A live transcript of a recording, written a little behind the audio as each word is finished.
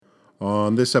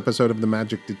On this episode of the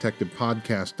Magic Detective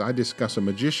Podcast, I discuss a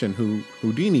magician who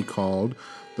Houdini called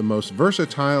the most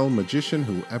versatile magician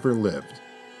who ever lived.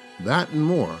 That and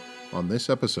more on this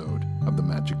episode of the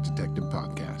Magic Detective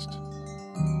Podcast.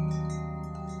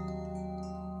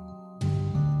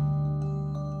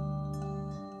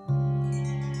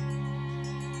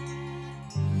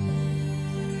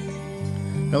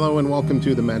 Hello and welcome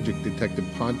to the Magic Detective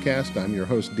Podcast. I'm your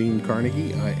host, Dean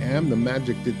Carnegie. I am the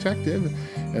Magic Detective,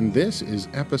 and this is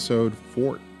episode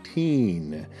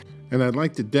 14. And I'd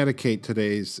like to dedicate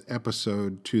today's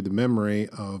episode to the memory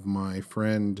of my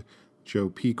friend, Joe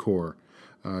Pecor.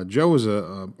 Joe was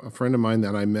a friend of mine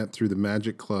that I met through the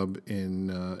Magic Club in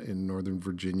Northern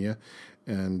Virginia,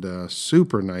 and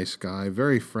super nice guy,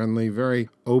 very friendly, very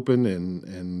open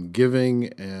and giving,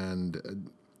 and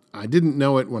I didn't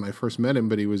know it when I first met him,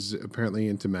 but he was apparently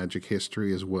into magic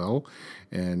history as well.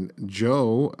 And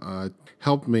Joe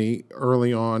helped me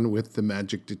early on with the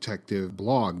Magic Detective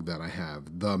blog that I have,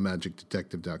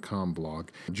 themagicdetective.com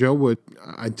blog.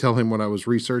 I'd tell him what I was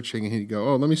researching, and he'd go,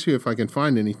 "Oh, let me see if I can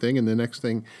find anything." And the next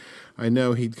thing I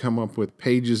know, he'd come up with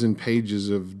pages and pages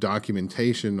of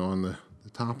documentation on the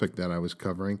topic that I was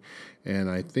covering. And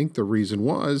I think the reason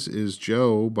is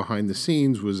Joe, behind the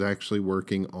scenes, was actually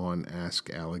working on Ask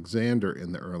Alexander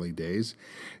in the early days.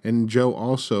 And Joe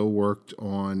also worked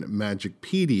on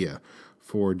Magicpedia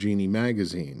for Genie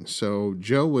Magazine. So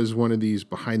Joe was one of these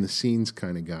behind the scenes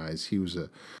kind of guys. He was a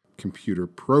computer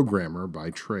programmer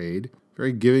by trade,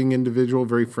 very giving individual,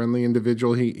 very friendly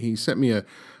individual. He sent me a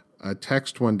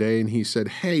text one day and he said,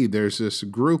 "Hey, there's this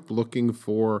group looking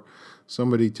for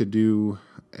somebody to do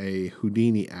a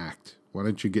Houdini act. Why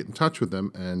don't you get in touch with them?"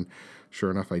 And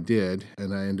sure enough, I did.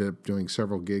 And I ended up doing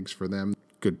several gigs for them.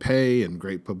 Good pay and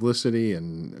great publicity,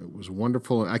 and it was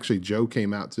wonderful. Actually, Joe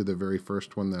came out to the very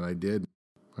first one that I did.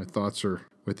 My thoughts are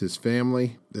with his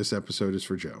family. This episode is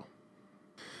for Joe.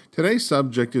 Today's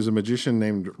subject is a magician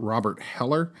named Robert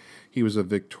Heller. He was a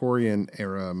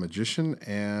Victorian-era magician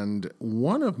and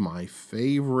one of my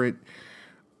favorite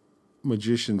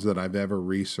magicians that I've ever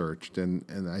researched.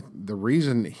 The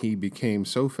reason he became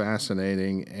so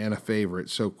fascinating and a favorite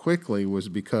so quickly was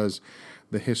because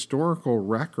the historical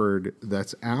record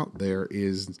that's out there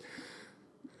is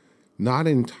not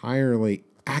entirely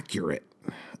accurate.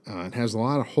 It has a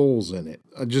lot of holes in it.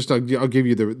 I'll give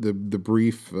you the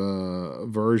brief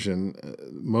version.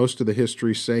 Most of the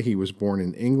histories say he was born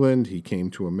in England. He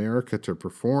came to America to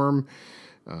perform.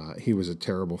 He was a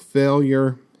terrible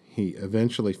failure. He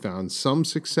eventually found some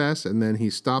success, and then he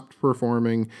stopped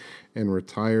performing and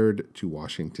retired to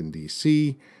Washington,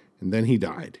 D.C., and then he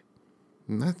died.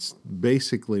 And that's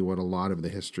basically what a lot of the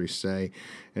histories say,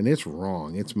 and it's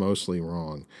wrong. It's mostly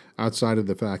wrong. Outside of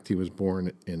the fact he was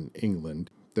born in England,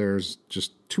 there's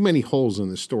just too many holes in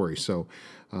the story. So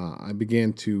I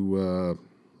began to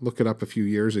look it up a few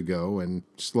years ago and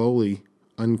slowly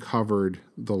uncovered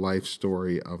the life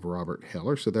story of Robert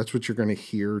Heller. So that's what you're going to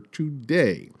hear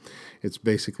today. It's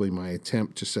basically my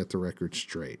attempt to set the record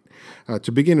straight.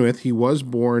 To begin with, he was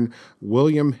born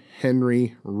William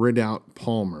Henry Ridout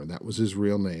Palmer. That was his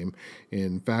real name,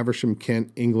 in Faversham,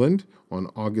 Kent, England, on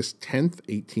August 10th,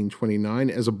 1829.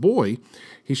 As a boy,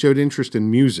 he showed interest in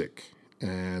music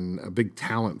and a big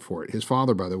talent for it. His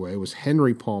father, by the way, was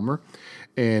Henry Palmer,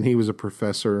 and he was a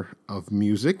professor of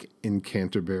music in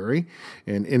Canterbury.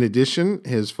 And in addition,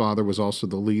 his father was also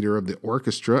the leader of the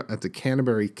orchestra at the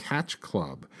Canterbury Catch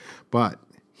Club. But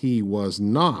he was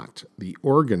not the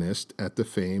organist at the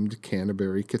famed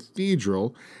Canterbury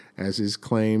Cathedral, as is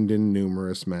claimed in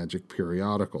numerous magic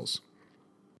periodicals.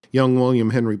 Young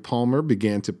William Henry Palmer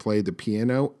began to play the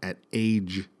piano at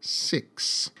age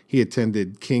 6. He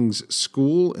attended King's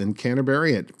School in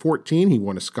Canterbury. At 14, he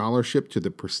won a scholarship to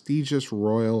the prestigious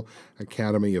Royal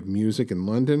Academy of Music in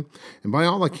London. And by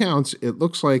all accounts, it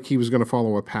looks like he was going to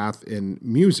follow a path in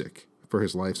music for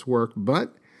his life's work,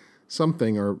 but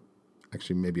something, or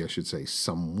actually maybe I should say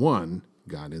someone,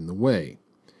 got in the way.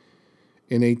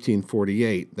 In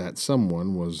 1848, that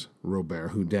someone was Robert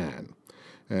Houdin.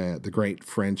 The great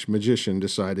French magician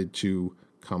decided to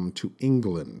come to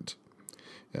England.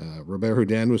 Robert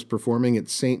Houdin was performing at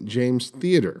St. James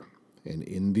Theatre, and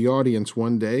in the audience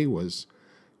one day was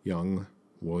young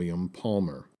William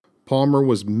Palmer. Palmer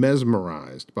was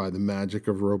mesmerized by the magic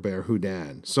of Robert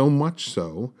Houdin, so much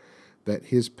so that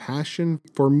his passion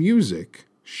for music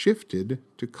shifted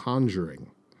to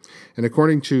conjuring. And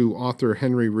according to author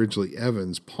Henry Ridgely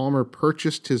Evans, Palmer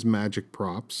purchased his magic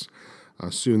props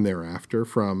soon thereafter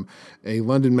from a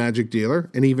London magic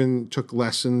dealer and even took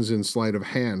lessons in sleight of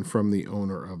hand from the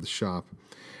owner of the shop.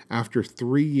 After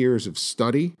 3 years of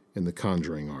study in the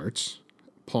conjuring arts,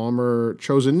 Palmer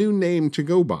chose a new name to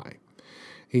go by.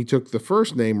 He took the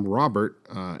first name, Robert.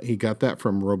 He got that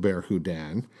from Robert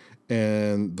Houdin.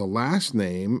 And the last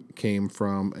name came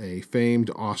from a famed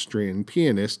Austrian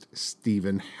pianist,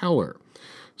 Stephen Heller.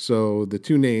 So the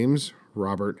two names,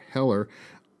 Robert Heller,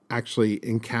 actually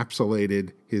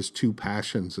encapsulated his two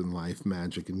passions in life,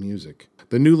 magic and music.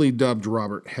 The newly dubbed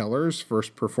Robert Heller's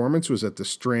first performance was at the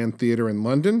Strand Theatre in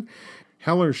London.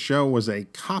 Heller's show was a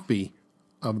copy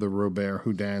of the Robert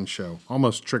Houdin show,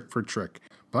 almost trick for trick,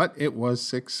 but it was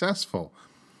successful.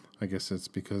 I guess that's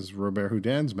because Robert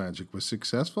Houdin's magic was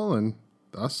successful, and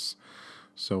thus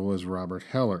so was Robert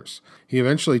Heller's. He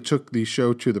eventually took the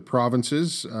show to the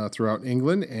provinces throughout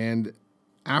England, and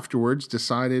afterwards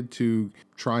decided to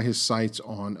try his sights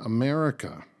on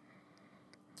America.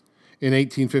 In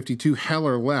 1852,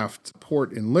 Heller left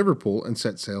port in Liverpool and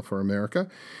set sail for America.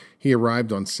 He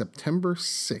arrived on September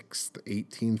 6th,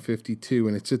 1852,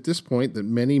 and it's at this point that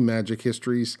many magic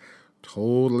histories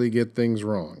totally get things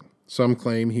wrong. Some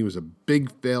claim he was a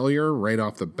big failure right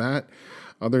off the bat.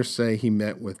 Others say he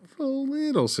met with a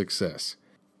little success.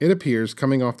 It appears,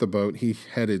 coming off the boat, he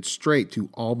headed straight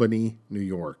to Albany, New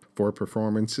York, for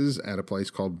performances at a place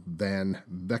called Van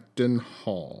Vechten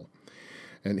Hall.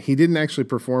 And he didn't actually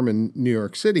perform in New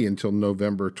York City until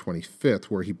November 25th,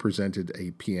 where he presented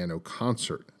a piano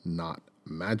concert, not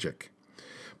magic.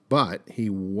 But he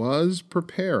was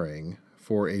preparing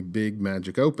for a big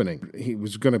magic opening. He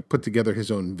was going to put together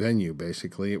his own venue,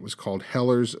 basically. It was called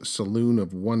Heller's Saloon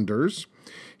of Wonders.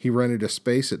 He rented a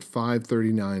space at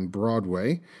 539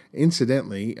 Broadway.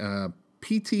 Incidentally,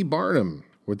 P.T. Barnum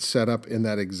would set up in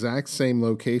that exact same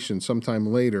location sometime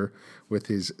later with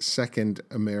his second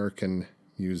American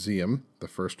Museum, the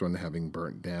first one having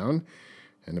burnt down,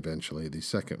 and eventually the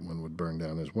second one would burn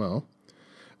down as well.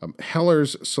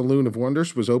 Heller's Saloon of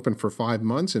Wonders was open for 5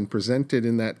 months and presented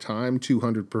in that time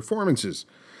 200 performances.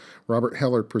 Robert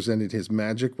Heller presented his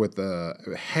magic with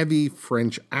a heavy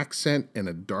French accent and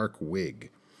a dark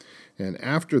wig. And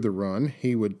after the run,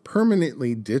 he would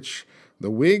permanently ditch the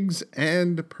wigs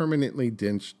and permanently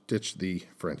ditch the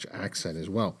French accent as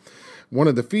well. One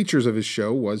of the features of his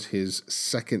show was his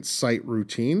second sight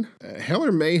routine.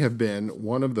 Heller may have been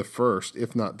one of the first,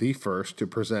 if not the first, to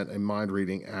present a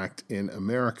mind-reading act in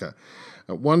America.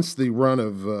 Once the run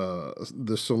of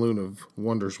the Saloon of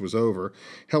Wonders was over,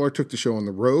 Heller took the show on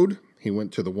the road. He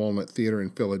went to the Walnut Theater in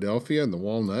Philadelphia, and the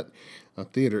Walnut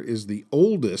Theater is the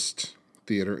oldest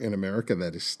theater in America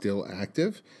that is still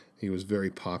active. He was very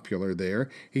popular there.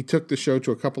 He took the show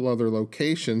to a couple other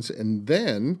locations, and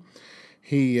then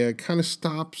he kind of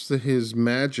stops his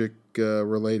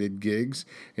magic-related gigs,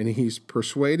 and he's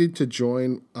persuaded to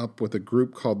join up with a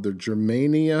group called the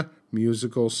Germania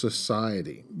Musical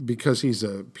Society. Because he's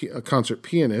a concert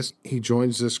pianist, he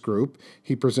joins this group.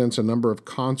 He presents a number of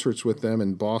concerts with them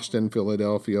in Boston,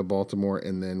 Philadelphia, Baltimore,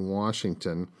 and then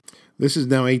Washington. This is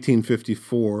now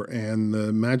 1854, and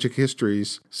the magic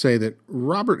histories say that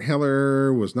Robert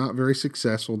Heller was not very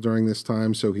successful during this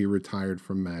time, so he retired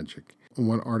from magic.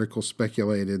 One article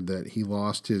speculated that he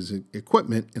lost his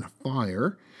equipment in a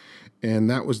fire, and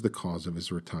that was the cause of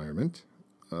his retirement.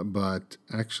 But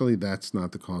actually, that's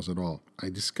not the cause at all. I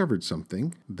discovered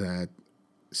something that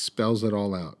spells it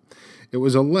all out. It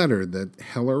was a letter that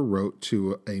Heller wrote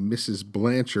to a Mrs.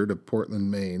 Blanchard of Portland,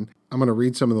 Maine. I'm going to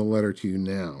read some of the letter to you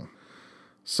now.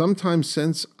 Sometime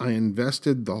since I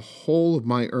invested the whole of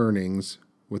my earnings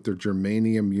with the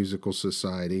Germania Musical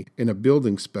Society in a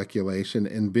building speculation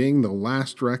and being the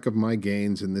last wreck of my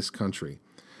gains in this country.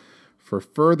 For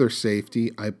further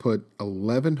safety, I put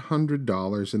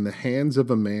 $1,100 in the hands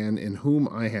of a man in whom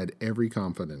I had every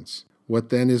confidence. What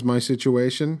then is my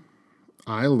situation?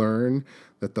 I learn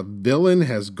that the villain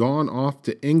has gone off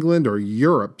to England or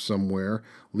Europe somewhere,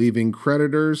 leaving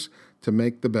creditors to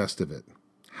make the best of it.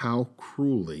 How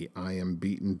cruelly I am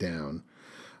beaten down.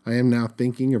 I am now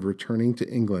thinking of returning to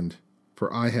England,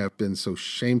 for I have been so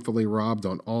shamefully robbed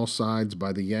on all sides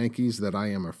by the Yankees that I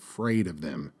am afraid of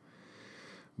them.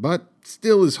 But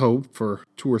still is hope for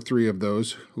 2 or 3 of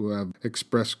those who have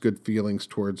expressed good feelings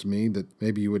towards me that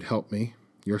maybe you would help me.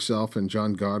 Yourself and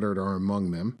John Goddard are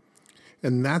among them.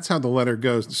 And that's how the letter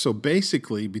goes. So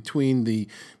basically, between the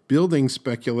building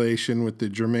speculation with the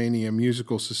Germania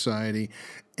Musical Society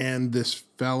and this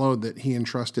fellow that he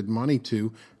entrusted money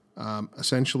to,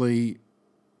 essentially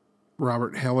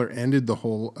Robert Heller ended the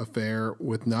whole affair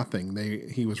with nothing.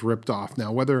 He was ripped off.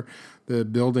 Now, whether the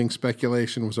building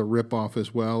speculation was a ripoff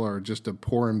as well or just a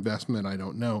poor investment, I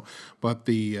don't know. But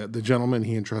the gentleman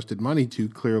he entrusted money to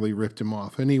clearly ripped him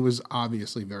off, and he was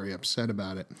obviously very upset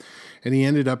about it. And he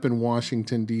ended up in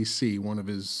Washington, D.C., one of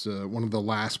the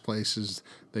last places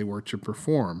they were to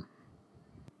perform.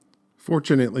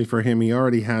 Fortunately for him, he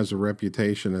already has a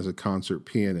reputation as a concert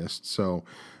pianist, so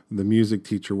the music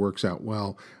teacher works out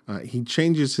well. He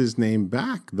changes his name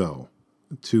back, though,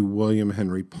 to William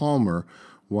Henry Palmer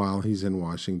while he's in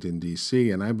Washington, D.C.,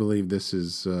 and I believe this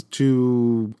is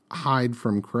to hide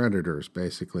from creditors,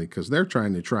 basically, because they're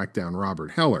trying to track down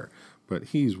Robert Heller, but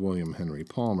he's William Henry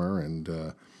Palmer,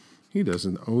 and he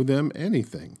doesn't owe them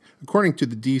anything. According to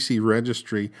the D.C.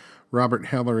 Registry, Robert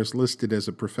Heller is listed as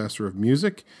a professor of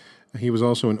music. He was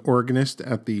also an organist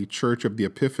at the Church of the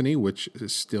Epiphany, which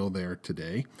is still there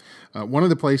today. One of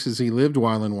the places he lived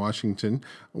while in Washington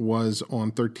was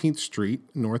on 13th Street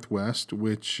Northwest,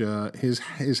 which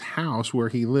his house where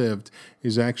he lived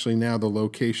is actually now the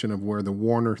location of where the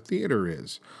Warner Theater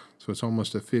is. So it's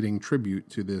almost a fitting tribute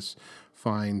to this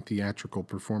fine theatrical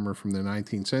performer from the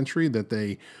 19th century that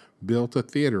they built a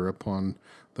theater upon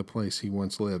the place he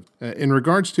once lived. In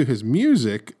regards to his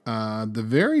music, the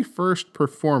very first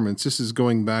performance, this is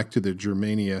going back to the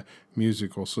Germania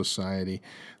Musical Society,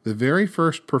 the very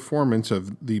first performance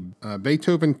of the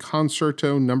Beethoven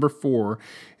Concerto No. 4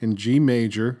 in G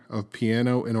major of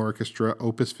piano and orchestra,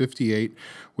 Opus 58,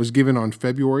 was given on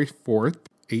February 4th,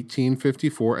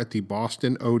 1854 at the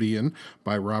Boston Odeon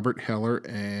by Robert Heller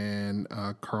and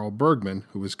Carl Bergman,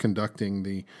 who was conducting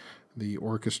the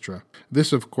orchestra.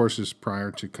 This, of course, is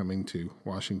prior to coming to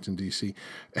Washington, D.C.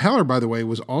 Heller, by the way,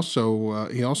 was also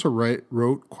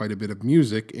wrote quite a bit of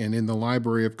music, and in the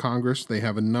Library of Congress, they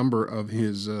have a number of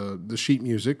his the sheet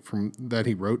music from that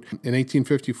he wrote. In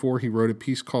 1854, he wrote a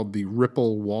piece called the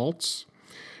Ripple Waltz.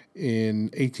 In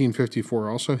 1854,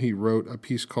 also, he wrote a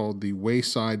piece called the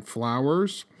Wayside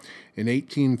Flowers. In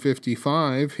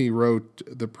 1855, he wrote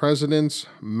the President's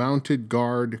Mounted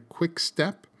Guard Quick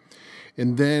Step.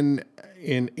 And then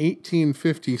in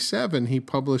 1857, he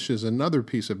publishes another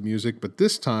piece of music, but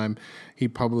this time he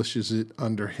publishes it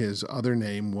under his other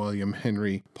name, William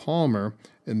Henry Palmer,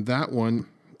 and that one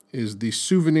is The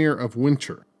Souvenir of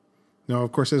Winter. Now,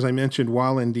 of course, as I mentioned,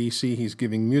 while in D.C., he's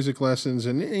giving music lessons,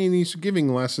 and he's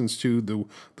giving lessons to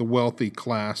the wealthy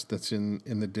class that's in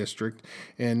the district,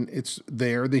 and it's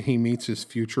there that he meets his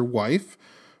future wife,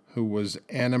 who was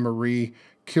Anna Marie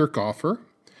Kirchhofer.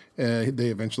 They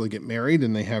eventually get married,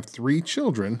 and they have 3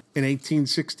 children. In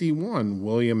 1861,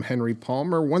 William Henry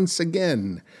Palmer once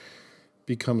again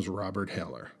becomes Robert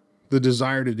Heller. The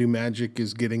desire to do magic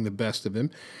is getting the best of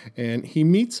him, and he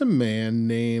meets a man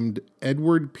named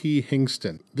Edward P.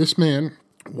 Hingston. This man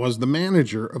was the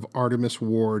manager of Artemus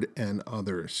Ward and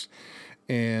others.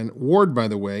 And Ward, by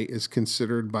the way, is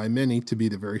considered by many to be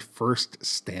the very first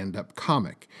stand-up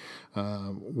comic.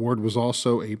 Ward was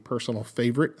also a personal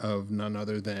favorite of none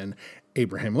other than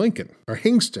Abraham Lincoln.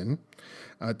 Hingston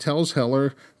tells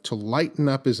Heller to lighten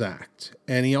up his act,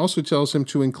 and he also tells him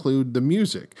to include the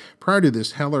music. Prior to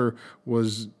this,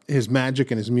 his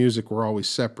magic and his music were always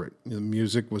separate. The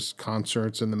music was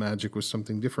concerts and the magic was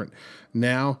something different.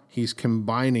 Now he's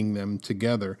combining them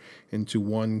together into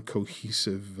one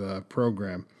cohesive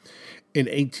program. In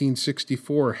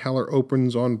 1864, Heller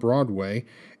opens on Broadway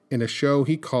in a show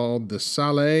he called the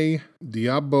Salle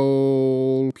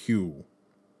Diabolique.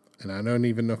 And I don't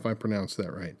even know if I pronounced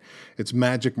that right. It's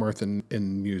magic, mirth, and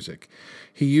music.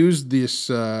 He used this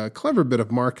clever bit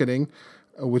of marketing,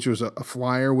 which was a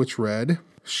flyer which read,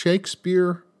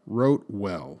 Shakespeare wrote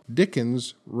well.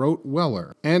 Dickens wrote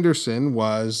weller. Anderson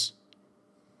was,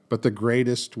 but the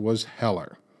greatest was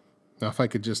Heller. Now, if I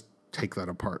could just take that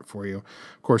apart for you.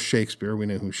 Of course, Shakespeare, we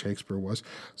know who Shakespeare was.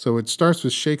 So it starts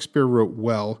with Shakespeare wrote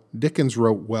well, Dickens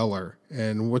wrote weller.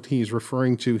 And what he's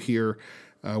referring to here,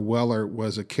 Weller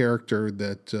was a character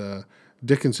that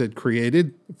Dickens had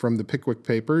created from the Pickwick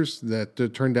Papers that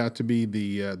turned out to be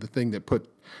the thing that put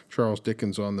Charles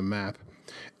Dickens on the map.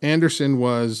 Anderson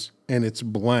was, and it's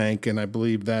blank, and I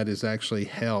believe that is actually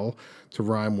hell to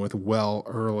rhyme with well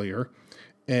earlier.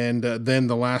 And then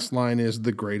the last line is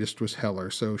the greatest was Heller.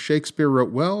 So Shakespeare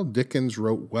wrote well, Dickens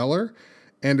wrote weller,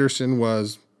 Anderson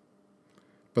was,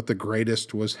 but the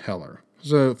greatest was Heller. It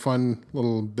was a fun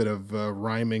little bit of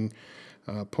rhyming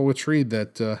poetry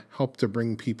that helped to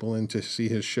bring people in to see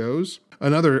his shows.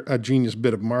 Another genius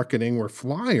bit of marketing were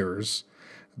flyers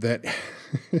that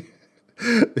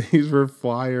these were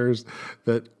flyers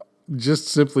that just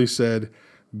simply said,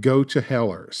 go to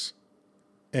Heller's.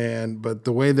 But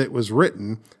the way that it was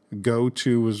written, go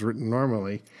to was written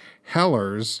normally.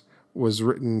 Heller's was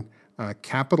written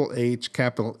capital H,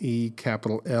 capital E,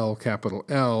 capital L,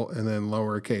 and then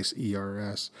lowercase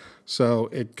ERS. So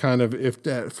it kind of, if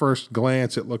at first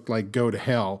glance it looked like go to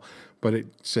hell, but it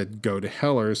said go to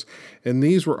Heller's. And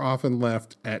these were often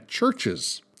left at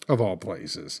churches, of all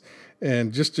places.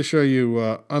 And just to show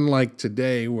you, unlike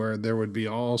today where there would be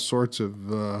all sorts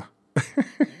of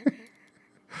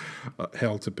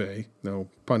hell to pay, no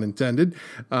pun intended,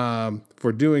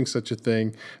 for doing such a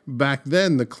thing, back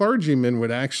then the clergymen would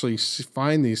actually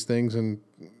find these things and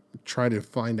try to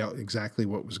find out exactly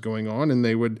what was going on. And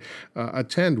they would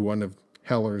attend one of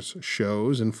Heller's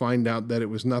shows and find out that it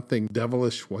was nothing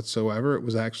devilish whatsoever. It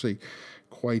was actually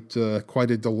quite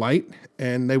a delight,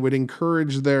 and they would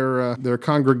encourage their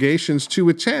congregations to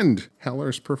attend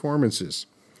Heller's performances.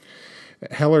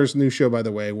 Heller's new show, by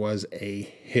the way, was a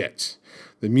hit.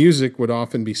 The music would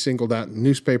often be singled out in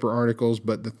newspaper articles,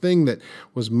 but the thing that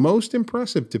was most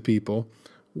impressive to people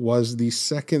was the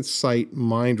Second Sight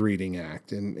Mind Reading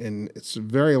Act. And it's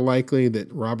very likely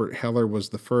that Robert Heller was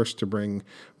the first to bring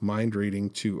mind reading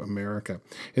to America.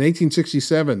 In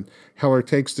 1867, Heller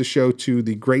takes the show to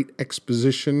the Great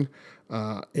Exposition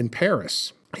in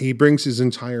Paris. He brings his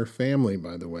entire family,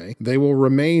 by the way. They will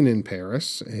remain in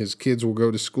Paris. His kids will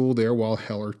go to school there while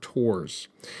Heller tours.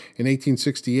 In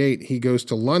 1868, he goes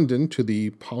to London to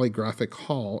the Polygraphic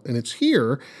Hall, and it's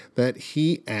here that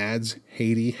he adds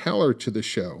Haydee Heller to the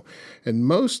show. And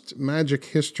most magic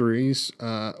histories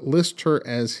list her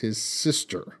as his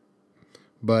sister,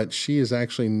 but she is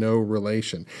actually no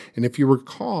relation. And if you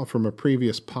recall from a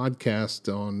previous podcast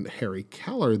on Harry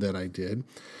Keller that I did,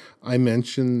 I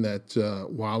mentioned that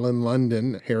while in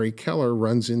London, Harry Keller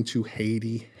runs into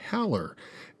Haydee Heller,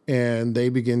 and they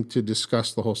begin to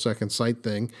discuss the whole Second Sight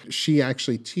thing. She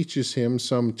actually teaches him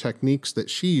some techniques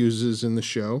that she uses in the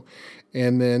show,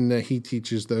 and then he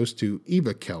teaches those to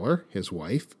Eva Keller, his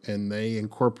wife, and they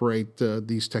incorporate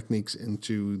these techniques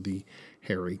into the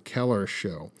Harry Keller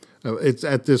show. It's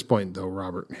at this point, though,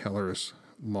 Robert Heller has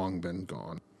long been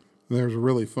gone. There's a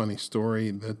really funny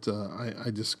story that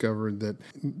I discovered that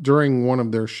during one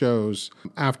of their shows,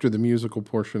 after the musical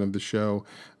portion of the show,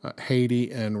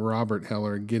 Haydee and Robert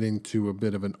Heller get into a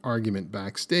bit of an argument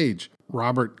backstage.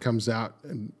 Robert comes out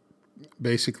and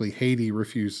basically Haydee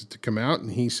refuses to come out,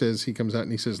 and he comes out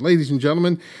and he says, "Ladies and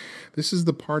gentlemen, this is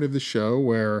the part of the show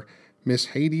where Miss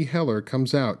Haydee Heller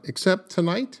comes out, except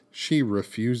tonight she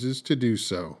refuses to do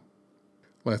so.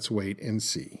 Let's wait and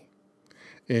see."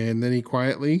 And then he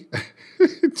quietly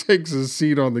takes a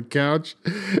seat on the couch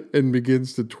and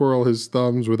begins to twirl his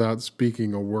thumbs without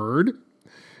speaking a word.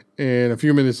 And a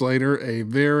few minutes later, a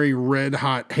very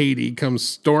red-hot Haydee comes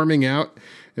storming out,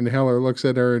 and Heller looks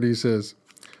at her and he says,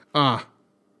 "Ah,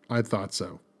 I thought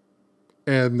so."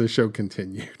 And the show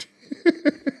continued.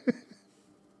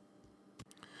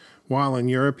 While in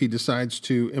Europe, he decides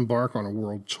to embark on a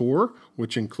world tour,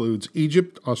 which includes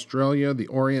Egypt, Australia, the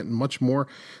Orient, and much more.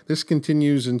 This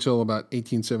continues until about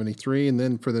 1873, and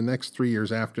then for the next 3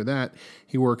 years after that,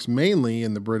 he works mainly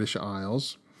in the British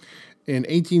Isles. In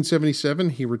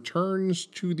 1877, he returns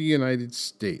to the United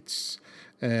States,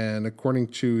 and according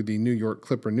to the New York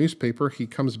Clipper newspaper, he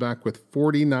comes back with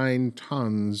 49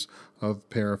 tons of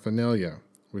paraphernalia,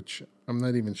 which I'm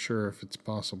not even sure if it's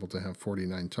possible to have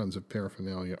 49 tons of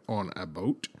paraphernalia on a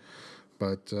boat,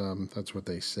 but that's what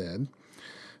they said.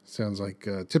 Sounds like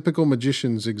typical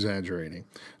magicians exaggerating.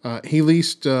 He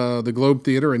leased the Globe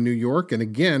Theater in New York and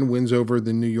again wins over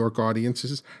the New York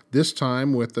audiences, this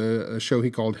time with a show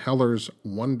he called Heller's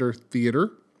Wonder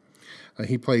Theater.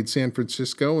 He played San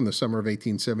Francisco in the summer of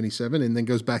 1877 and then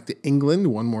goes back to England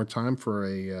one more time for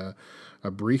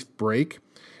a brief break.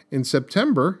 In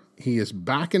September, he is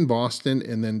back in Boston,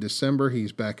 and then December,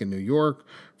 he's back in New York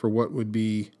for what would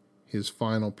be his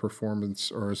final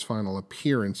performance or his final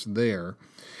appearance there.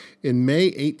 In May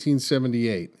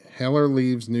 1878, Heller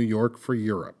leaves New York for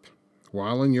Europe.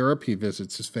 While in Europe, he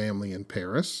visits his family in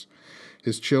Paris.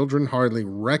 His children hardly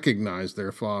recognize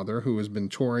their father, who has been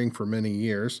touring for many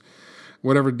years.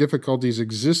 Whatever difficulties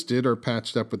existed are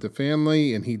patched up with the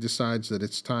family, and he decides that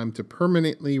it's time to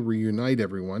permanently reunite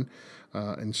everyone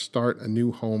and start a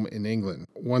new home in England.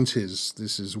 Once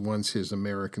his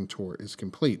American tour is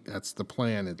complete. That's the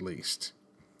plan, at least.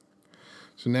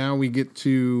 So now we get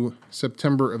to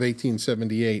September of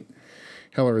 1878.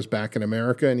 Heller is back in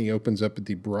America, and he opens up at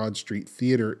the Broad Street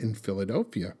Theater in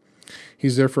Philadelphia.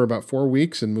 He's there for about 4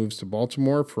 weeks and moves to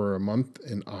Baltimore for a month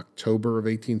in October of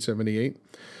 1878.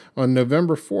 On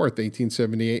November 4th,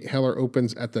 1878, Heller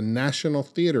opens at the National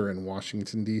Theater in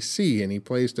Washington, D.C., and he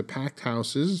plays to packed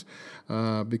houses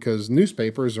because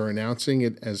newspapers are announcing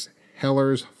it as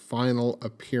Heller's final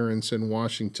appearance in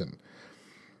Washington.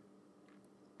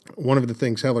 One of the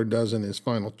things Heller does in his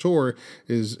final tour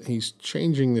is he's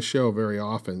changing the show very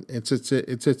often. It's as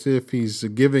if he's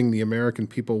giving the American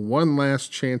people one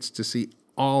last chance to see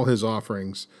all his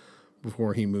offerings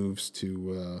before he moves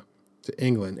to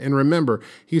England. And remember,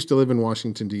 he used to live in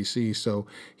Washington, D.C., so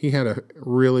he had a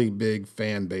really big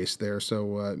fan base there,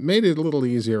 so it made it a little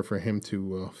easier for him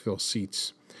to fill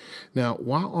seats. Now,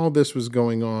 while all this was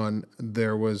going on,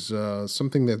 there was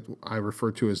something that I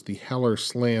refer to as the Heller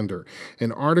slander.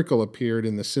 An article appeared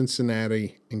in the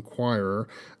Cincinnati Enquirer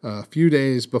a few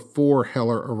days before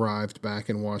Heller arrived back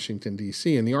in Washington,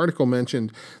 D.C., and the article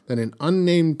mentioned that an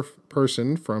unnamed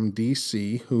person from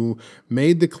D.C. who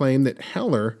made the claim that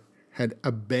Heller had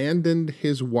abandoned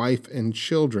his wife and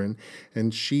children,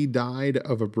 and she died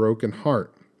of a broken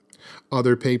heart.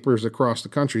 Other papers across the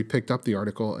country picked up the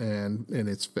article, and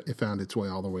it found its way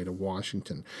all the way to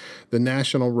Washington. The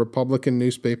National Republican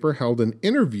newspaper held an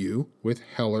interview with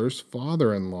Heller's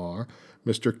father-in-law,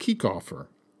 Mr. Kickofer,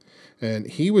 and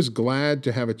he was glad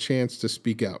to have a chance to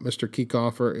speak out. Mr.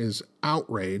 Kickofer is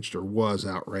outraged, or was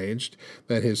outraged,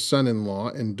 that his son-in-law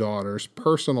and daughter's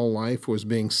personal life was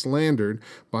being slandered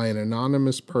by an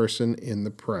anonymous person in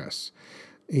the press.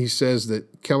 He says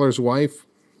that Keller's wife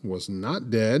was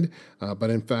not dead, but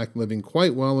in fact living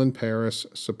quite well in Paris,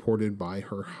 supported by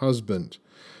her husband.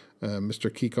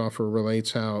 Mr. Kickofer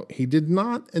relates how he did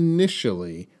not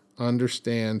initially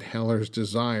understand Heller's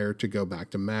desire to go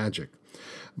back to magic,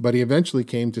 but he eventually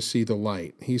came to see the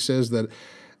light. He says that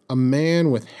a man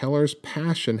with Heller's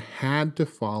passion had to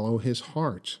follow his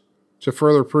heart. To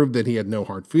further prove that he had no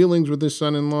hard feelings with his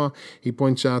son-in-law, he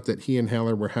points out that he and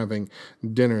Heller were having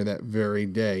dinner that very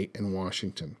day in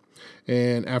Washington.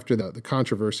 And after the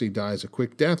controversy dies a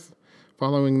quick death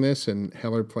following this, and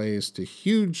Heller plays to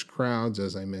huge crowds,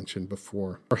 as I mentioned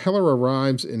before. Heller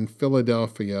arrives in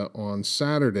Philadelphia on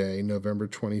Saturday, November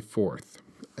 24th.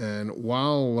 And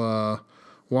while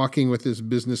walking with his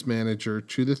business manager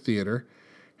to the theater,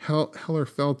 Heller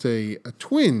felt a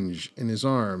twinge in his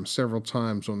arm several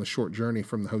times on the short journey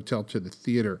from the hotel to the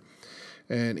theater.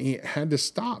 And he had to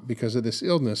stop because of this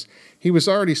illness. He was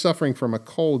already suffering from a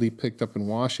cold he picked up in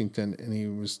Washington, and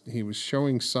he was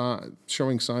showing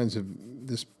signs of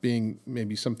this being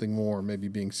maybe something more, maybe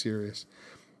being serious.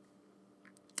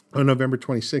 On November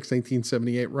 26,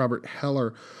 1878, Robert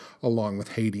Heller, along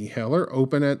with Haydee Heller,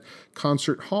 open at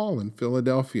Concert Hall in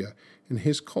Philadelphia, and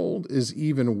his cold is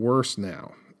even worse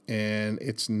now, and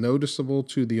it's noticeable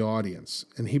to the audience.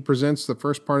 And he presents the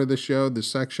first part of the show, the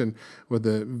section with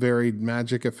the varied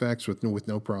magic effects with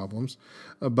no problems.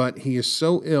 But he is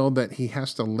so ill that he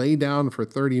has to lay down for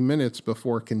 30 minutes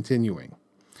before continuing.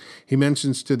 He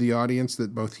mentions to the audience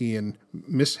that both he and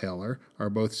Miss Heller are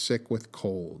both sick with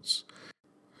colds.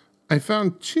 I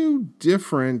found two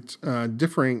different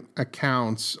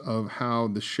accounts of how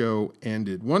the show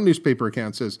ended. One newspaper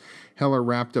account says Heller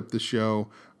wrapped up the show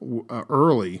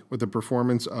early with a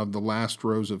performance of The Last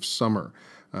Rose of Summer.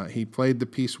 He played the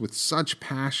piece with such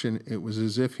passion, it was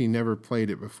as if he never played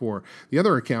it before. The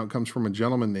other account comes from a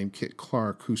gentleman named Kit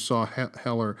Clark, who saw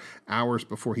Heller hours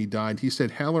before he died. He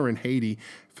said Heller and Haydee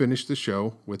finished the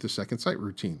show with the second sight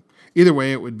routine. Either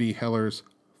way, it would be Heller's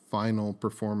final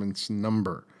performance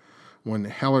number. When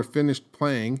Heller finished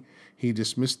playing, he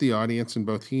dismissed the audience, and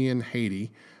both he and Haydee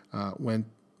went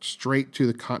straight to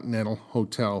the Continental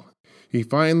Hotel. He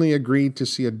finally agreed to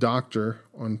see a doctor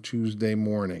on Tuesday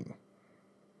morning.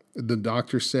 The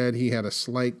doctor said he had a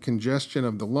slight congestion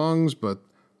of the lungs, but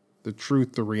the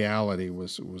reality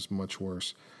was much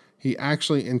worse. He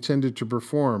actually intended to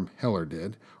perform, Heller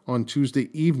did, on Tuesday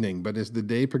evening, but as the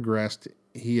day progressed,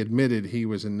 he admitted he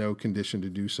was in no condition to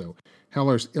do so.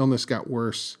 Heller's illness got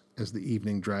worse as the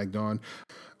evening dragged on.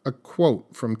 A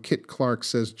quote from Kit Clark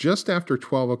says, just after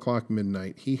 12 o'clock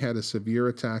midnight, he had a severe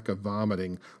attack of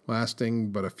vomiting,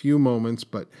 lasting but a few moments,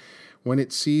 but when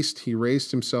it ceased, he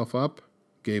raised himself up,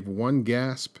 gave one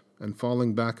gasp, and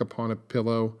falling back upon a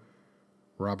pillow,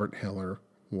 Robert Heller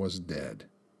was dead.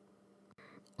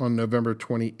 On November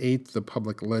 28th, the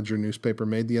Public Ledger newspaper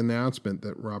made the announcement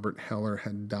that Robert Heller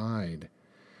had died.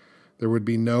 There would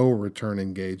be no return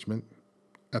engagement.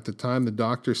 At the time, the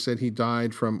doctor said he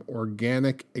died from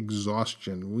organic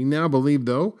exhaustion. We now believe,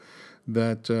 though,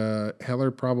 that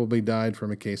Heller probably died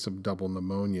from a case of double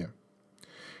pneumonia.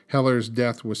 Heller's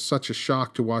death was such a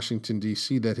shock to Washington,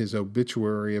 D.C., that his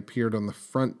obituary appeared on the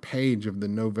front page of the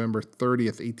November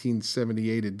 30th,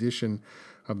 1878 edition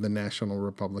of the National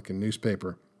Republican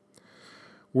newspaper.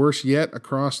 Worse yet,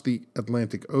 across the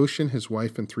Atlantic Ocean, his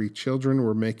wife and 3 children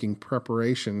were making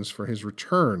preparations for his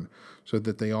return so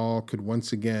that they all could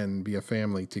once again be a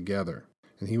family together.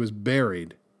 And he was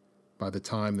buried by the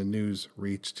time the news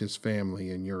reached his family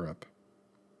in Europe.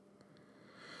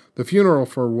 The funeral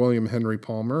for William Henry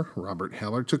Palmer, Robert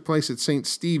Heller, took place at St.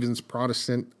 Stephen's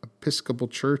Protestant Episcopal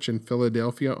Church in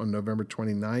Philadelphia on November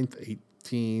 29th,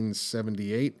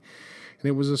 1878. And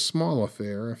it was a small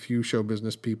affair. A few show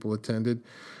business people attended,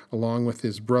 along with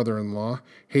his brother-in-law,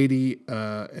 Haydee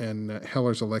and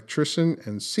Heller's electrician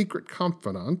and secret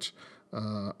confidant,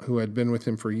 who had been with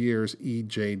him for years,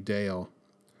 E.J. Dale.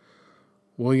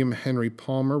 William Henry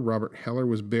Palmer, Robert Heller,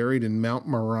 was buried in Mount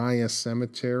Moriah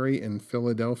Cemetery in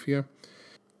Philadelphia.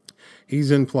 He's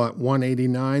in plot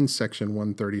 189, section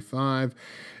 135,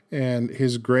 and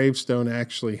his gravestone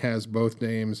actually has both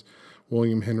names,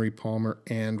 William Henry Palmer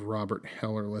and Robert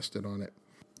Heller, listed on it.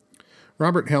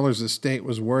 Robert Heller's estate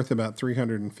was worth about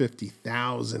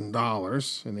 $350,000 in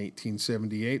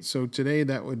 1878, so today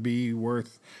that would be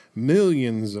worth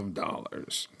millions of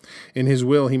dollars. In his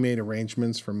will, he made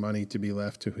arrangements for money to be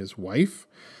left to his wife,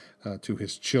 to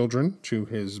his children, to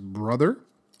his brother,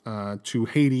 to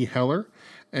Haydee Heller,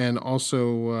 and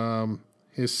also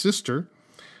his sister,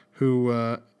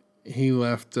 who he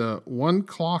left 1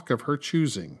 clock of her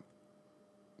choosing.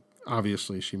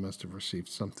 Obviously, she must have received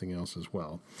something else as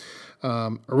well.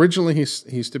 Originally, he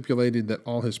stipulated that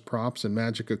all his props and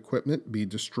magic equipment be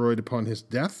destroyed upon his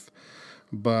death,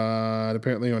 but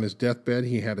apparently on his deathbed,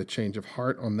 he had a change of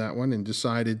heart on that one and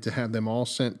decided to have them all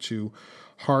sent to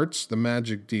Hart's, the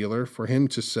magic dealer, for him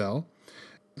to sell.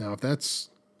 Now, if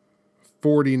that's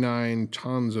 49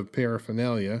 tons of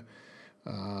paraphernalia,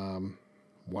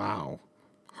 wow.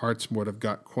 Hart's would have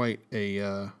got quite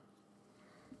a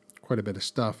bit of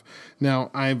stuff. Now,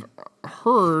 I've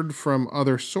heard from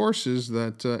other sources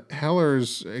that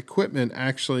Heller's equipment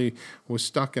actually was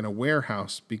stuck in a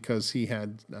warehouse because he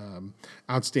had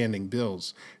outstanding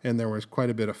bills, and there was quite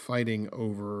a bit of fighting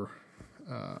over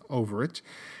it.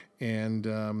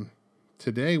 And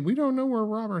today, we don't know where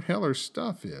Robert Heller's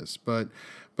stuff is, but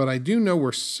I do know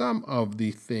where some of the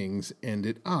things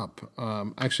ended up.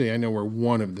 Actually, I know where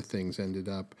one of the things ended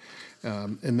up,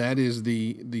 and that is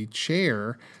the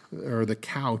chair or the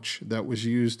couch that was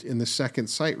used in the Second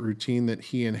Sight routine that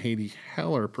he and Haydee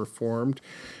Heller performed,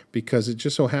 because it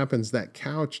just so happens that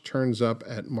couch turns up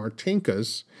at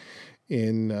Martinka's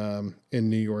in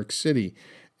New York City.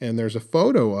 And there's a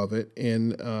photo of it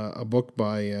in a book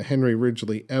by Henry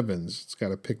Ridgely Evans. It's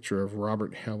got a picture of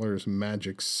Robert Heller's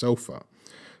magic sofa.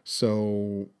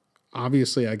 So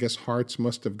obviously, I guess Hart's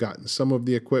must have gotten some of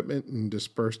the equipment and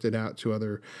dispersed it out to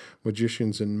other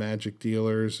magicians and magic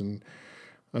dealers. And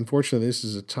unfortunately, this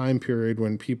is a time period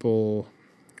when people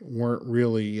weren't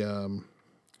really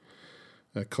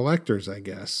collectors, I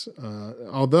guess.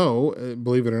 Although,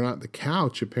 believe it or not, the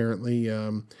couch apparently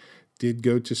did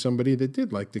go to somebody that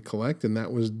did like to collect, and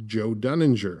that was Joe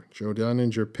Dunninger. Joe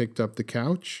Dunninger picked up the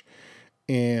couch,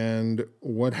 and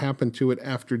what happened to it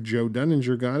after Joe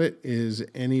Dunninger got it is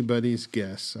anybody's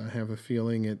guess. I have a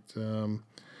feeling it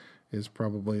is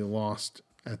probably lost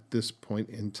at this point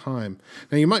in time.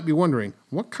 Now, you might be wondering,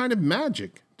 what kind of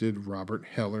magic did Robert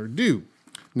Heller do?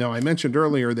 Now, I mentioned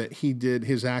earlier that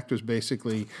his act was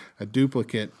basically a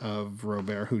duplicate of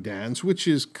Robert Houdin's, which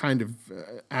is kind of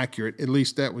accurate. At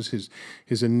least that was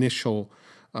his initial,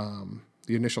 the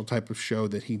initial type of show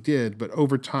that he did. But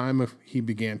over time, he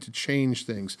began to change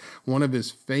things. One of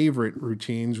his favorite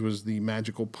routines was the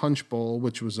magical punch bowl,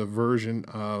 which was a version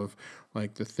of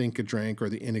like the Think-A-Drink or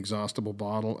the Inexhaustible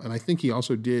Bottle. And I think he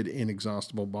also did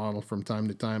Inexhaustible Bottle from time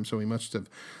to time, so he must have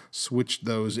switched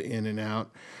those in and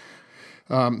out.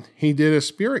 He did a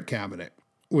spirit cabinet,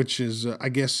 which is, I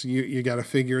guess you got to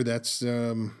figure that's,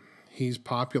 he's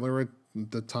popular at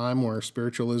the time where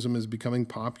spiritualism is becoming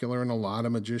popular and a lot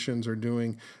of magicians are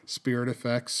doing spirit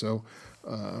effects. So,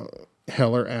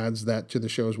 Heller adds that to the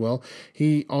show as well.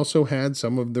 He also had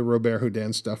some of the Robert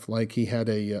Houdin stuff, like he had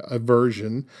a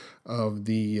version of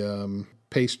the,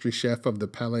 pastry chef of the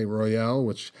Palais Royal,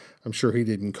 which I'm sure he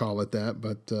didn't call it that,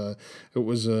 but it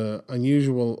was a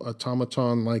unusual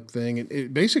automaton-like thing.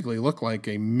 It basically looked like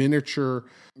a miniature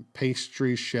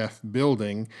pastry chef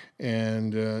building,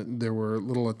 and there were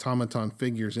little automaton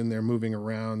figures in there moving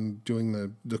around,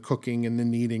 doing the cooking and the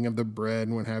kneading of the bread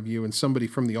and what have you, and somebody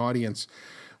from the audience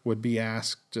would be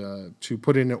asked to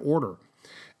put in an order,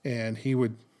 and he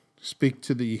would speak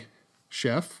to the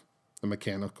chef, the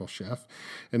mechanical chef,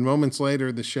 and moments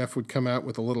later the chef would come out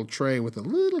with a little tray with a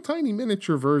little tiny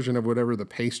miniature version of whatever the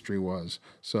pastry was.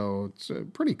 So it's a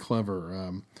pretty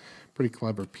clever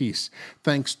piece.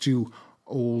 Thanks to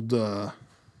old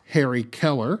Harry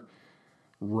Keller,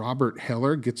 Robert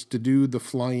Heller gets to do the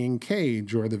flying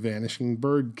cage or the vanishing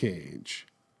bird cage.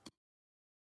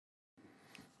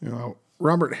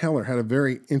 Robert Heller had a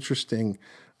very interesting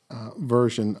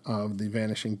version of the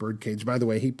vanishing bird cage. By the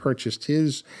way, he purchased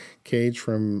his cage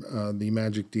from the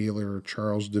magic dealer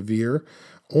Charles de Vere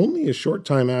only a short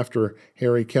time after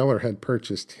Harry Keller had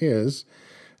purchased his.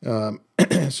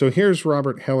 So here's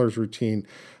Robert Heller's routine.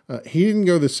 He didn't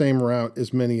go the same route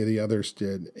as many of the others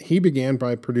did. He began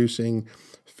by producing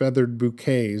feathered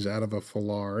bouquets out of a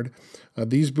foulard.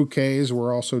 These bouquets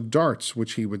were also darts,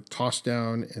 which he would toss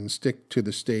down and stick to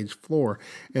the stage floor.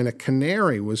 And a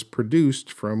canary was produced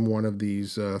from one of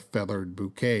these feathered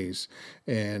bouquets.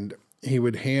 And he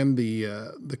would hand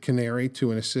the canary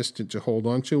to an assistant to hold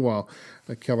onto while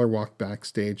Keller walked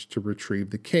backstage to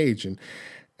retrieve the cage. And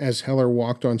as Heller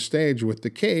walked on stage with the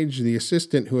cage, the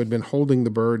assistant who had been holding the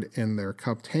bird in their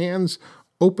cupped hands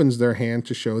opens their hand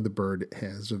to show the bird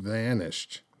has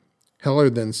vanished. Heller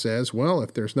then says, well,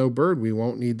 if there's no bird, we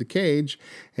won't need the cage,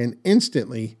 and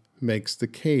instantly makes the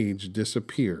cage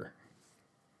disappear.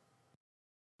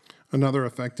 Another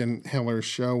effect in Heller's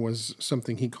show was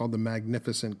something he called the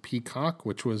Magnificent Peacock,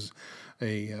 which was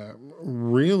a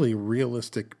really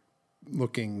realistic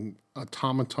looking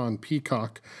automaton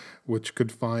peacock, which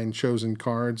could find chosen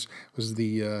cards. It was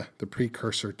the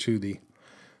precursor to the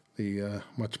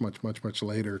much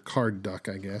later card duck,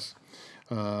 I guess.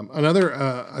 Another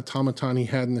automaton he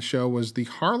had in the show was the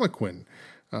Harlequin.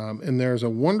 And there's a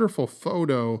wonderful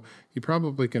photo. You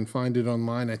probably can find it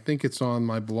online. I think it's on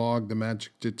my blog,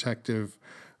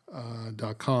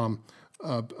 themagicdetective.com,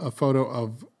 a photo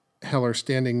of Heller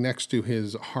standing next to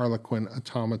his Harlequin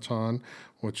automaton,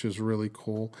 which is really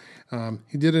cool.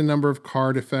 He did a number of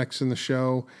card effects in the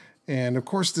show. And, of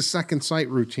course, the second sight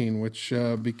routine, which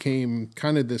became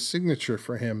kind of the signature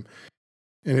for him.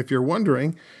 And if you're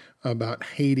wondering about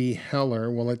Haydee Heller,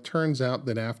 well, it turns out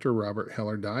that after Robert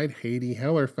Heller died, Haydee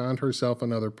Heller found herself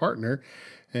another partner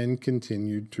and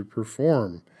continued to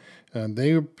perform.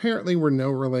 They apparently were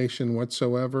no relation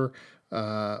whatsoever,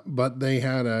 but they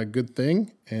had a good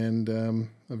thing and a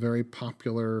very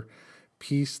popular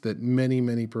piece that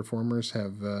many performers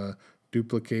have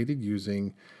duplicated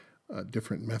using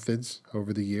different methods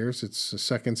over the years. Its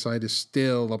second sight is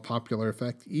still a popular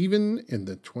effect, even in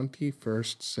the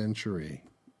 21st century.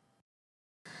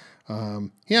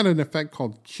 He had an effect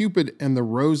called Cupid and the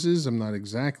Roses. I'm not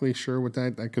exactly sure what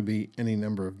that could be any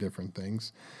number of different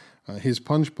things. His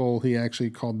punch bowl, he actually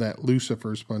called that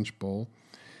Lucifer's punch bowl.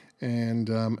 And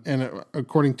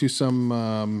according to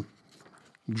some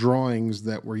drawings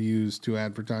that were used to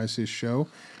advertise his show,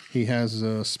 he has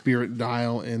a spirit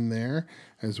dial in there,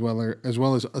 as well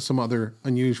as some other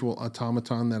unusual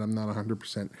automaton that I'm not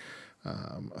 100%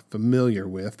 familiar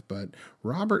with. But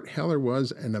Robert Heller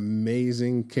was an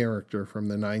amazing character from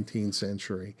the 19th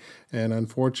century, and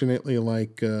unfortunately,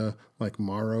 like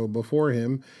Morrow before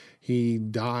him, he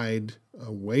died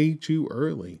way too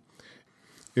early.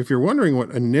 If you're wondering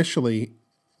what initially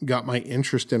got my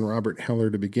interest in Robert Heller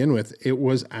to begin with, it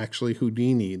was actually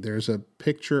Houdini. There's a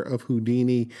picture of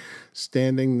Houdini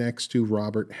standing next to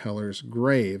Robert Heller's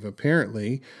grave.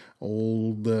 Apparently,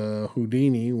 old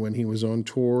Houdini, when he was on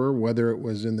tour, whether it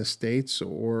was in the States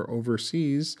or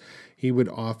overseas, he would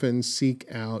often seek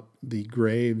out the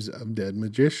graves of dead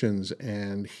magicians,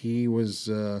 and he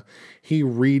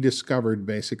rediscovered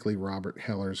basically Robert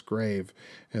Heller's grave.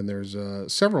 And there's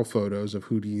several photos of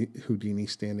Houdini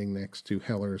standing next to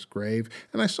Heller's grave.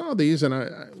 And I saw these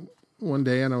one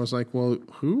day and I was like, well,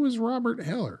 who is Robert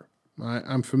Heller?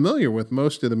 I'm familiar with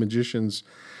most of the magicians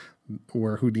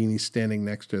where Houdini's standing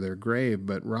next to their grave,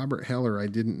 but Robert Heller, I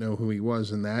didn't know who he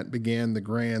was, and that began the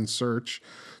grand search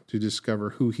to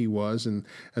discover who he was. And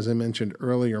as I mentioned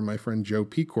earlier, my friend Joe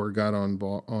Pecor got on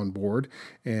board,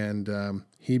 and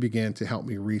he began to help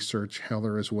me research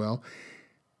Heller as well.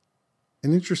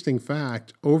 An interesting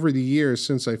fact, over the years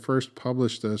since I first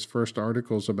published those first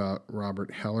articles about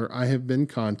Robert Heller, I have been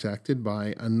contacted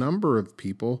by a number of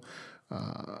people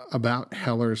about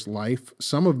Heller's life,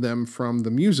 some of them from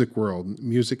the music world,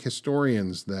 music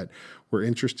historians that were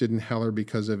interested in Heller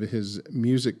because of his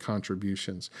music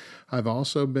contributions. I've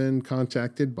also been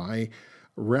contacted by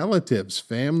relatives,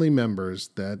 family members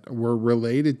that were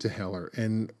related to Heller.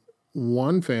 And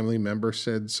one family member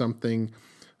said something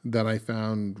that I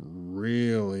found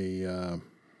really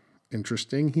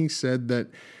interesting. He said that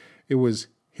it was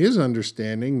his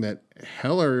understanding that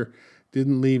Heller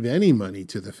didn't leave any money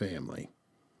to the family,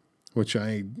 which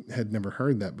I had never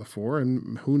heard that before.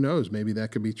 And who knows, maybe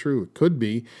that could be true. It could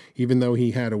be, even though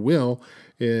he had a will,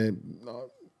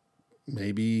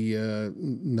 maybe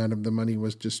none of the money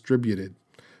was distributed.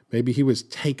 Maybe he was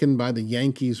taken by the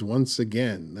Yankees once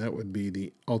again. That would be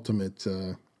the ultimate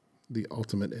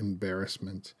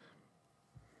embarrassment.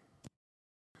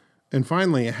 And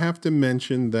finally, I have to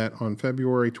mention that on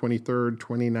February 23rd,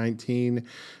 2019,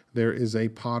 there is a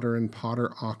Potter and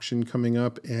Potter auction coming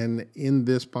up. And in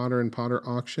this Potter and Potter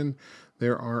auction,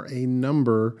 there are a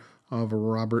number of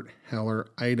Robert Heller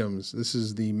items. This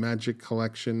is the Magic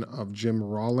Collection of Jim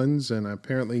Rollins, and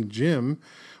apparently Jim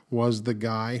was the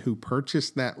guy who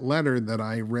purchased that letter that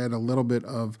I read a little bit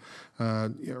of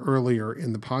earlier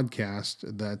in the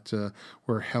podcast, that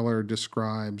where Heller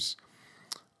describes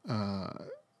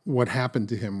what happened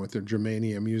to him with the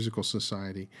Germania Musical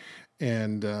Society.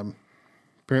 And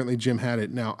apparently Jim had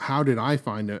it. Now, how did I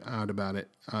find out about it?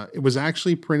 It was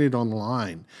actually printed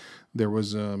online. There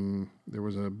was a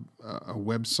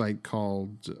website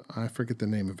called, I forget the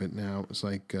name of it now. It was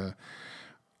like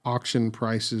Auction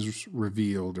Prices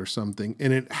Revealed or something.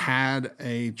 And it had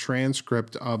a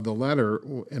transcript of the letter.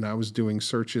 And I was doing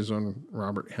searches on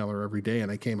Robert Heller every day,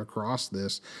 and I came across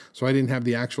this. So I didn't have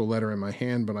the actual letter in my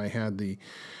hand, but I had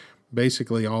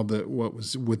basically all what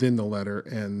was within the letter,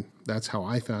 and that's how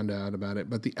I found out about it.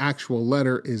 But the actual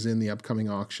letter is in the upcoming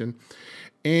auction.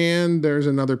 And there's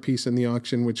another piece in the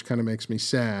auction which kind of makes me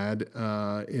sad.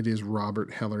 It is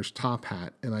Robert Heller's top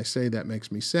hat. And I say that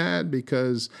makes me sad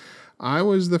because I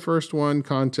was the first one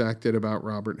contacted about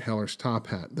Robert Heller's top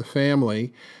hat. The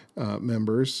family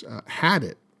members had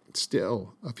it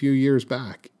still a few years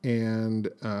back. And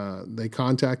they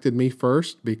contacted me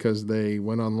first because they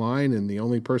went online, and the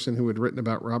only person who had written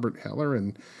about Robert Heller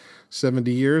in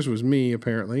 70 years was me,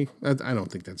 apparently. I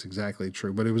don't think that's exactly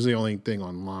true, but it was the only thing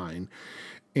online.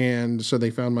 And so they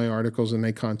found my articles, and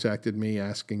they contacted me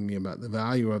asking me about the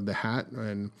value of the hat.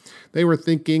 And they were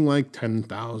thinking like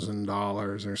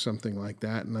 $10,000 or something like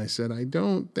that. And I said, I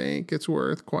don't think it's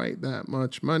worth quite that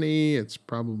much money. It's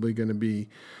probably going to be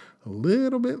a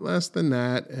little bit less than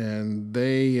that. And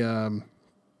they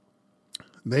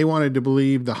wanted to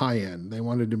believe the high end. They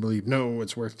wanted to believe, no,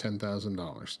 it's worth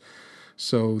 $10,000.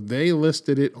 So they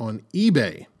listed it on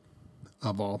eBay,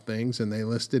 of all things, and they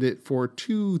listed it for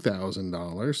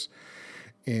 $2,000.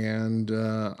 And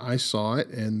I saw it,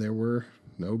 and there were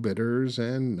no bidders,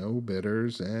 and no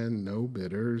bidders, and no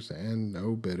bidders, and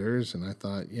no bidders. And I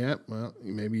thought, yeah, well,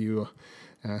 maybe you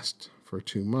asked for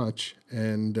too much.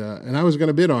 And I was going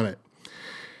to bid on it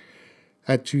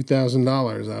at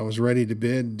 $2,000. I was ready to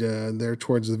bid there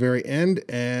towards the very end,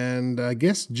 and I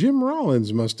guess Jim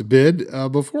Rollins must have bid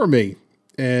before me,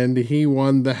 and he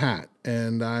won the hat.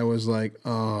 And I was like,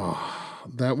 oh,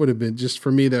 that would have been, just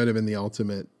for me, that would have been the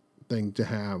ultimate thing to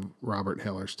have Robert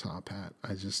Heller's top hat.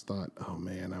 I just thought, oh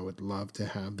man, I would love to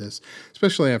have this,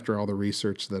 especially after all the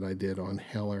research that I did on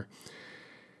Heller.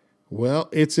 Well,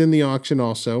 it's in the auction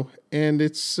also, and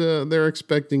it's they're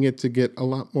expecting it to get a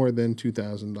lot more than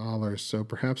 $2,000. So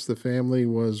perhaps the family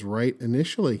was right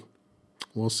initially.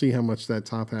 We'll see how much that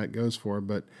top hat goes for,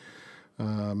 but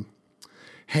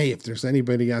hey, if there's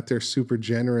anybody out there super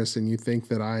generous and you think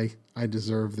that I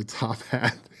deserve the top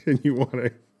hat and you want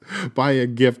to buy a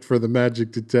gift for the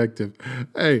Magic Detective,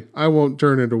 hey, I won't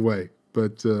turn it away.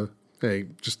 But hey,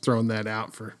 just throwing that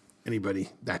out for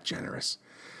anybody that generous.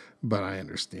 But I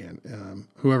understand.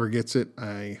 Whoever gets it,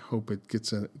 I hope it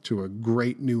gets to a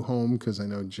great new home, because I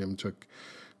know Jim took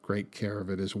great care of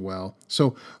it as well.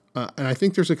 So, and I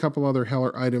think there's a couple other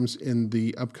Heller items in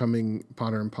the upcoming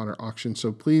Potter and Potter auction.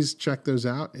 So please check those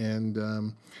out.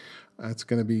 And that's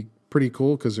going to be pretty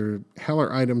cool, because their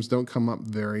Heller items don't come up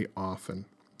very often.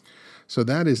 So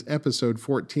that is episode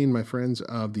 14, my friends,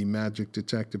 of the Magic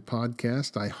Detective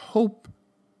Podcast. I hope,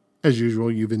 as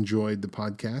usual, you've enjoyed the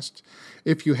podcast.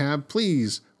 If you have,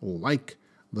 please like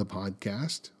the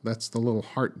podcast. That's the little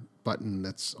heart button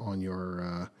that's on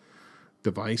your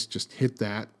device. Just hit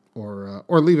that, or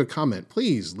leave a comment.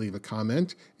 Please leave a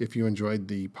comment if you enjoyed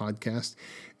the podcast.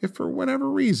 If for whatever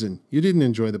reason you didn't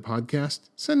enjoy the podcast,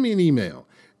 send me an email.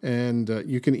 And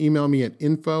you can email me at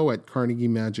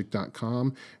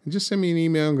info@carnegiemagic.com, and just send me an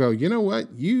email and go, you know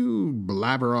what, you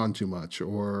blabber on too much,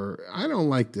 or I don't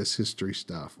like this history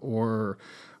stuff, or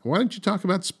why don't you talk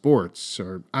about sports,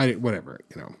 or whatever,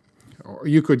 or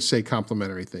you could say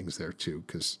complimentary things there too,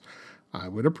 because I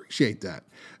would appreciate that.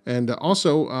 And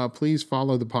also, please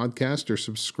follow the podcast or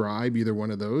subscribe, either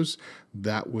one of those.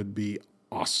 That would be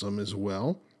awesome as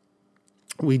well.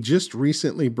 We just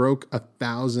recently broke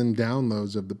 1,000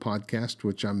 downloads of the podcast,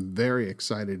 which I'm very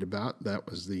excited about. That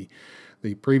was the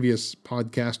previous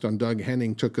podcast on Doug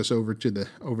Henning took us over the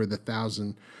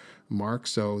 1,000 mark,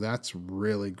 so that's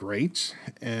really great.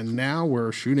 And now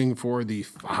we're shooting for the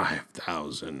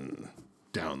 5,000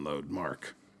 download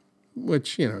mark.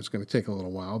 which, it's going to take a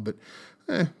little while, but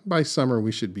by summer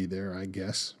we should be there, I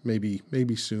guess.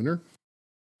 Maybe sooner.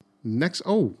 Next,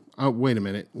 wait a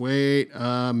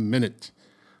minute.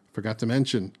 Forgot to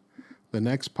mention, the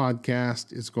next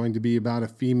podcast is going to be about a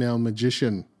female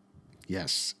magician.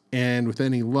 Yes, and with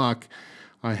any luck,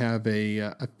 I have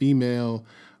a female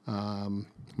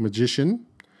magician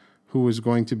who is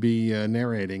going to be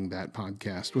narrating that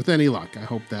podcast. With any luck, I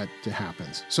hope that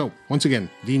happens. So, once again,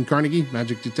 Dean Carnegie,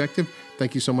 Magic Detective,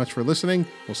 thank you so much for listening.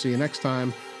 We'll see you next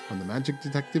time on the Magic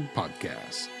Detective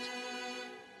Podcast.